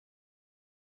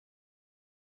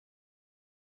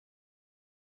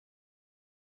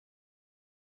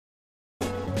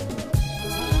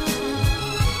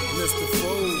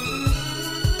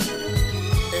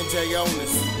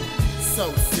So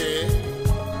sick.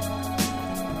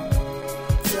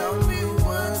 Tell me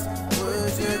what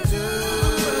would you do?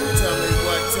 Tell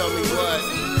me what?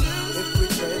 If we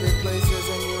traded places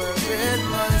and you were in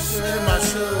my shoes. In my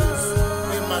shoes,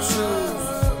 in my shoes,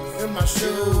 in my shoes.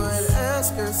 You would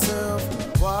ask yourself,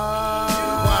 why?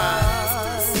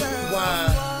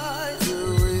 Why do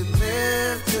we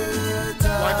live to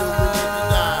die? Why do we live to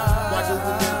die? Why do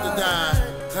we live to die?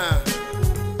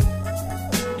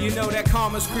 You know that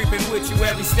karma's creeping with you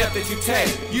every step that you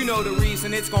take. You know the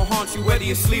reason it's gonna haunt you whether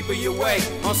you sleep or you wake.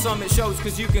 On some it shows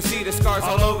cause you can see the scars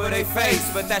all over their face.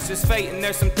 But that's just fate and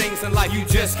there's some things in life you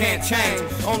just can't change.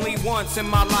 Only once in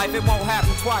my life, it won't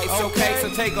happen twice, okay? So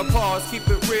take a pause, keep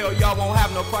it real, y'all won't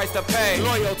have no price to pay.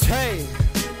 Loyalty.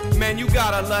 Man, you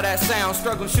gotta love that sound.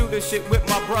 Struggle shoot this shit with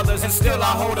my brothers and still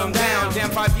I hold them down. Damn,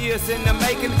 5 years in the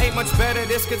making, ain't much better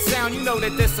this could sound. You know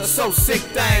that this a so sick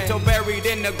thing. So buried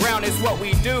in the ground is what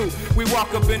we do. We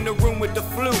walk up in the room with the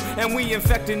flu and we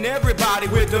infecting everybody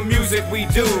with the music we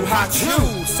do. I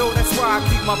choose. So that's why I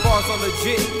keep my bars on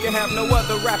legit. You can have no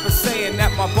other rapper saying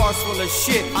that my bars full of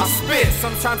shit. I spit,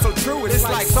 sometimes so true, it's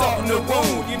like salt in the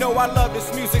wound. You know I love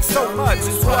this music so much,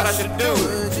 it's what I should do.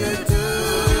 Would you do?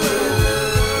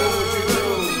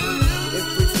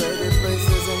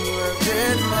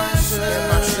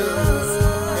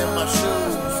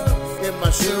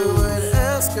 You would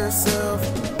ask yourself,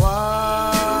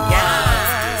 why?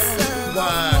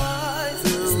 Why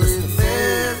do we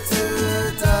live to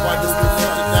die? Why do we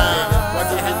live to die? Why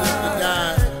do we live to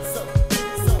die?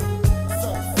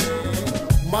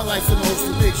 My life's a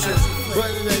motion picture, but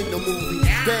it ain't no movie.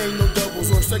 There ain't no doubles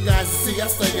or cigars to see. I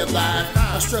stay alive.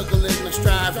 I struggle and I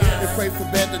strive and pray for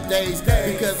better days,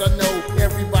 because I know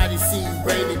everybody sees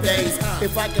rainy days.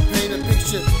 If I could paint a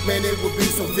picture, man, it would be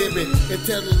so vivid and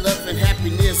tell the love and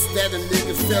happiness that a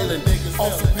nigga's feeling.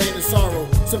 Also pain and sorrow,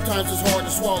 sometimes it's hard to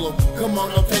swallow. Come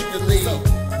on, I'll take the lead.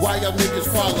 Why y'all niggas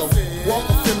follow? Walk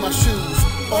up in my shoes.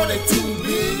 Are they too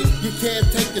big? You can't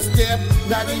take a step,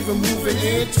 not even move an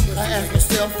inch. I ask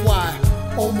myself why,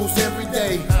 almost every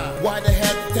day. Why they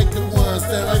have to take the ones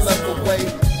that I love away?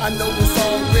 I know it's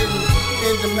all written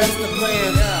in the master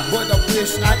plan, but I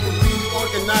wish I could be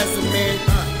organizer, man.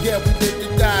 Yeah, we live to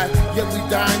die, yeah, we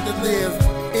dying to live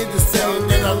in the same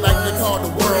that I like to call the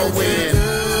whirlwind.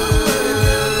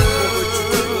 What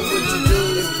would you do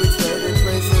if we traded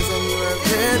places and you were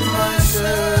in my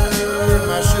shoes? In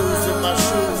my shoes, in my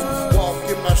shoes, walk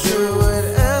in my shoes. You would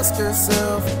ask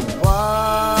yourself,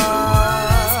 why?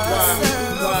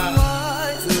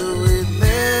 Do we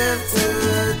live to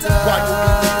die? Why do we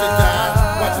live to die?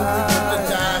 Why do we live to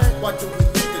die? Why do we